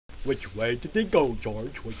Which way did he go,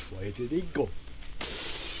 George? Which way did he go?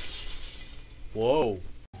 Whoa.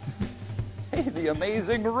 Hey, the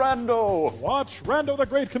amazing Rando! Watch Rando the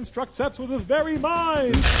Great construct sets with his very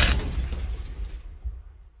mind!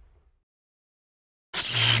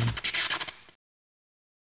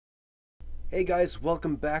 Hey guys,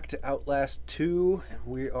 welcome back to Outlast 2.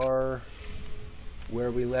 We are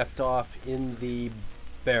where we left off in the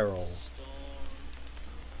barrel.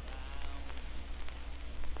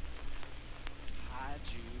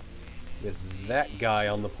 With that guy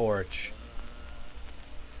on the porch.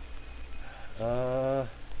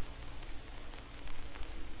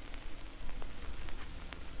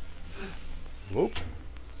 Whoop.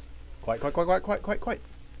 Quite.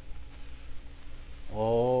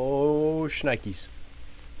 Oh, shnikes.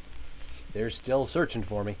 They're still searching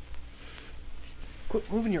for me.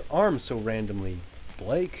 Quit moving your arms so randomly,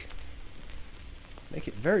 Blake. Make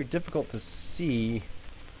it very difficult to see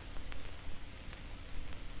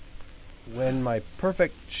when my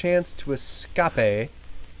perfect chance to escape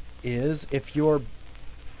is if you're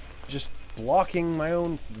just blocking my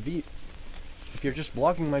own view. If you're just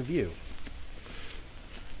blocking my view.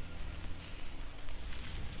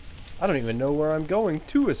 I don't even know where I'm going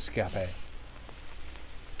to escape.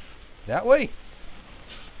 That way?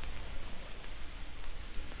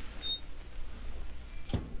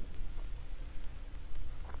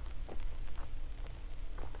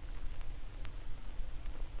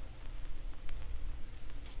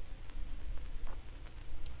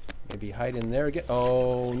 Maybe hide in there again.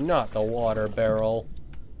 Oh, not the water barrel.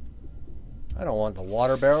 I don't want the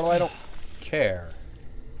water barrel. I don't care.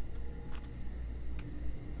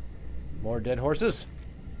 More dead horses.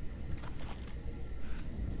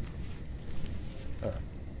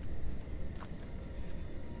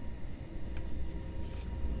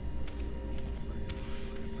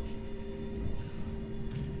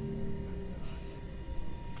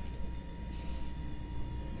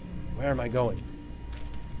 Where am I going?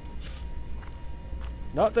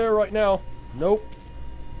 Not there right now. Nope.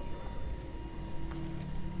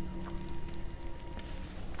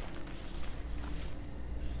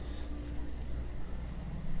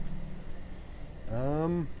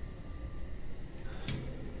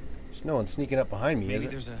 There's no one sneaking up behind me, is it?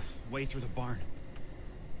 Maybe there's a way through the barn.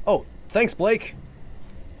 Oh, thanks, Blake.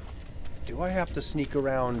 Do I have to sneak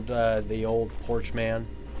around the old porch man?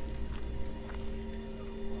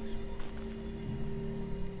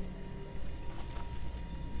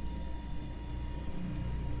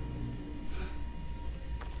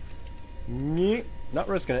 Not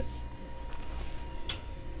risking it.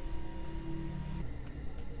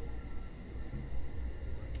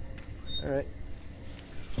 All right.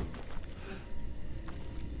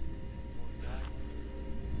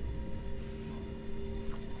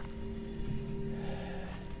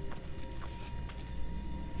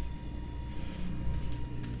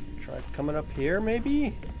 Try coming up here,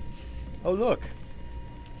 maybe? Oh, look.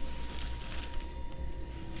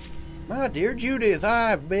 My dear Judith,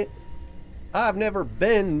 I've never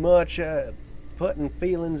been much putting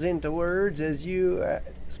feelings into words as you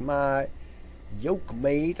as my yoke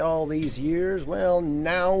mate all these years. Well,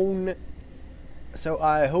 now, so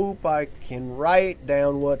I hope I can write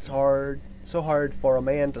down what's so hard for a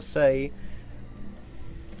man to say.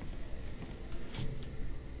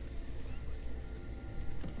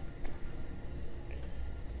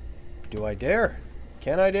 Do I dare?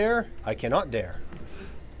 Can I dare? I cannot dare.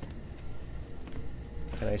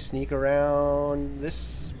 Can I sneak around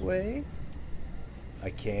this way? I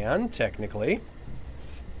can, technically.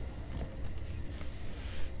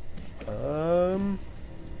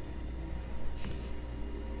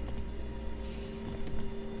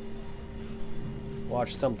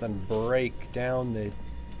 Watch something break down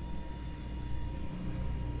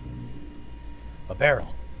a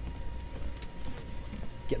barrel.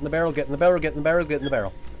 Get in the barrel, get in the barrel, get in the barrel, get in the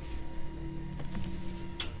barrel.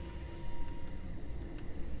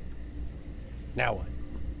 Now what?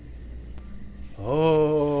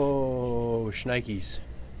 Oh, shnikes.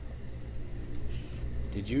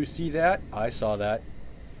 Did you see that? I saw that.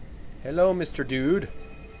 Hello, Mr. Dude.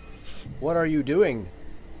 What are you doing?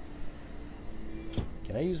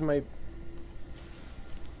 Can I use my...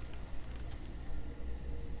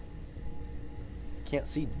 Can't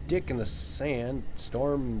see dick in the sand.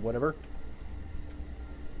 Storm, whatever.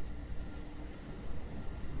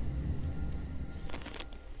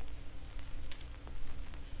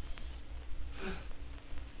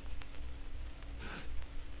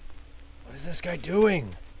 What is this guy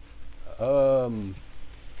doing?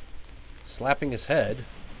 Slapping his head.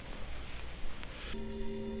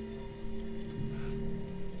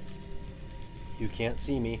 You can't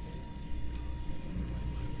see me.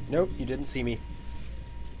 Nope, you didn't see me.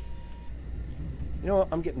 You know what?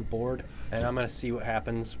 I'm getting bored, and I'm gonna see what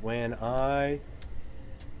happens when I...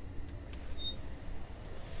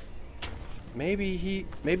 Maybe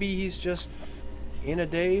he's just in a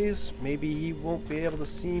daze. Maybe he won't be able to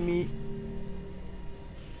see me.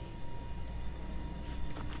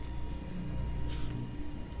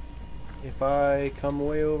 If I come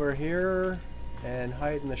way over here and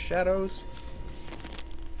hide in the shadows.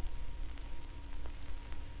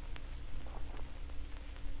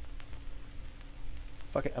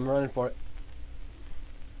 Fuck it, I'm running for it.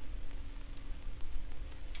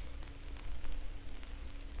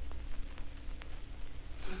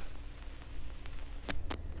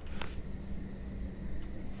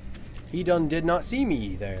 He done did not see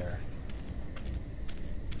me there.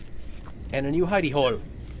 And a new hidey hole.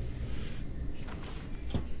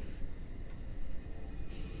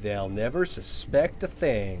 They'll never suspect a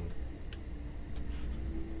thing.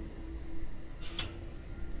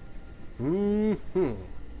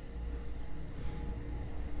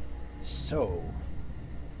 So.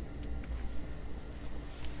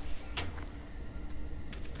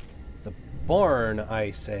 The barn,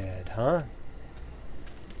 I said, huh?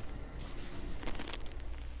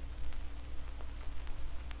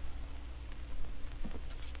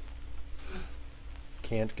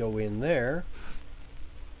 Can't go in there.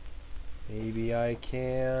 Maybe I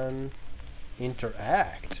can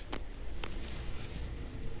interact.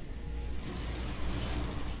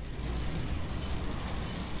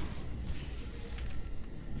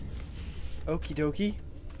 Okie dokie.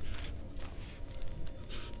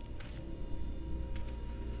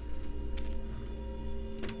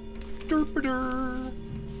 Derpader.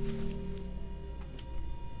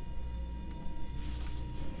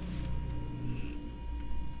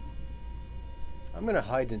 I'm gonna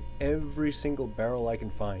hide in every single barrel I can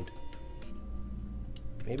find.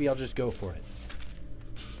 Maybe I'll just go for it.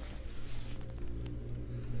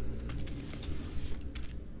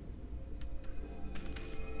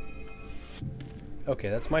 Okay,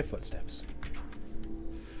 that's my footsteps.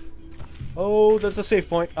 Oh, that's a safe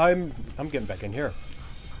point. I'm getting back in here.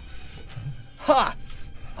 Ha!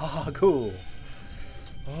 Ah, cool.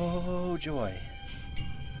 Oh, joy.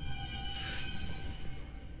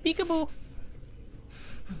 Peekaboo.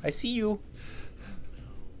 I see you.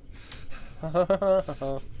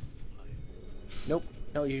 Nope.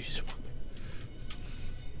 No, you just...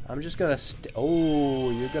 I'm just gonna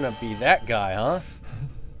oh, you're gonna be that guy, huh?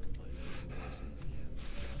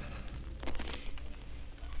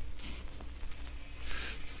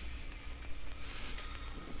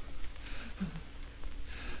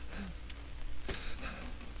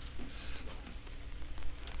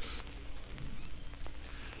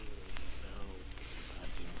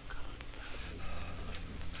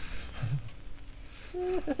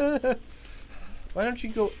 Why don't you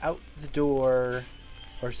go out the door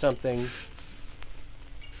or something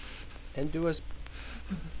and do us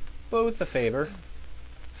both a favor?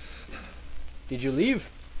 Did you leave?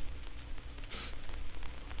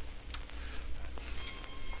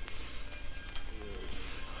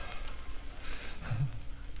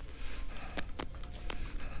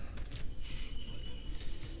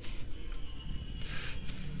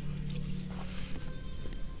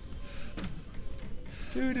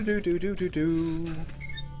 Do.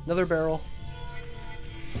 Another barrel.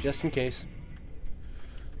 Just in case.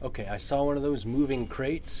 Okay, I saw one of those moving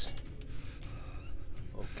crates.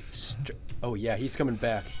 Okay, oh yeah, he's coming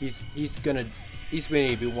back. He's gonna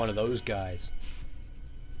be one of those guys.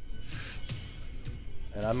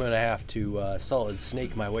 And I'm gonna have to solid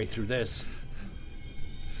snake my way through this.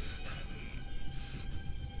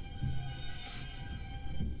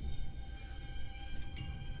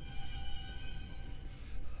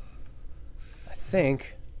 I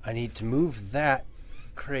think I need to move that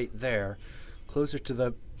crate there closer to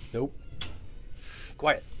the... Nope.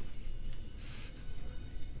 Quiet.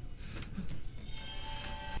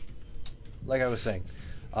 Like I was saying,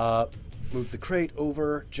 move the crate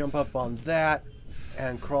over, jump up on that,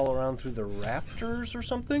 and crawl around through the rafters or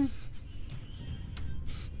something?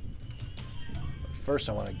 First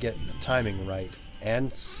I want to get the timing right.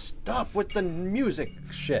 And stop with the music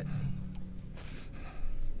shit.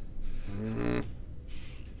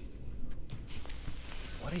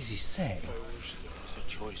 What is he saying? I wish there was a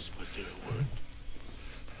choice, but there weren't.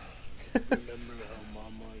 Remember how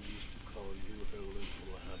Mama used to call you her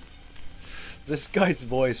little lamb? This guy's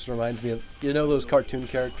voice reminds me of, you know, those cartoon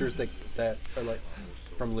characters that are like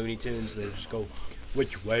from Looney Tunes. They just go,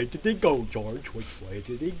 "Which way did he go, George? Which way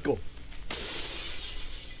did he go?"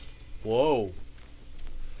 Whoa.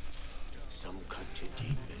 Some kind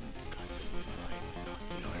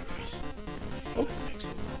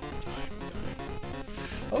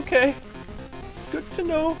Okay. Good to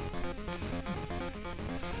know.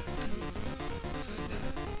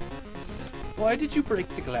 Why did you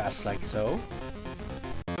break the glass like so?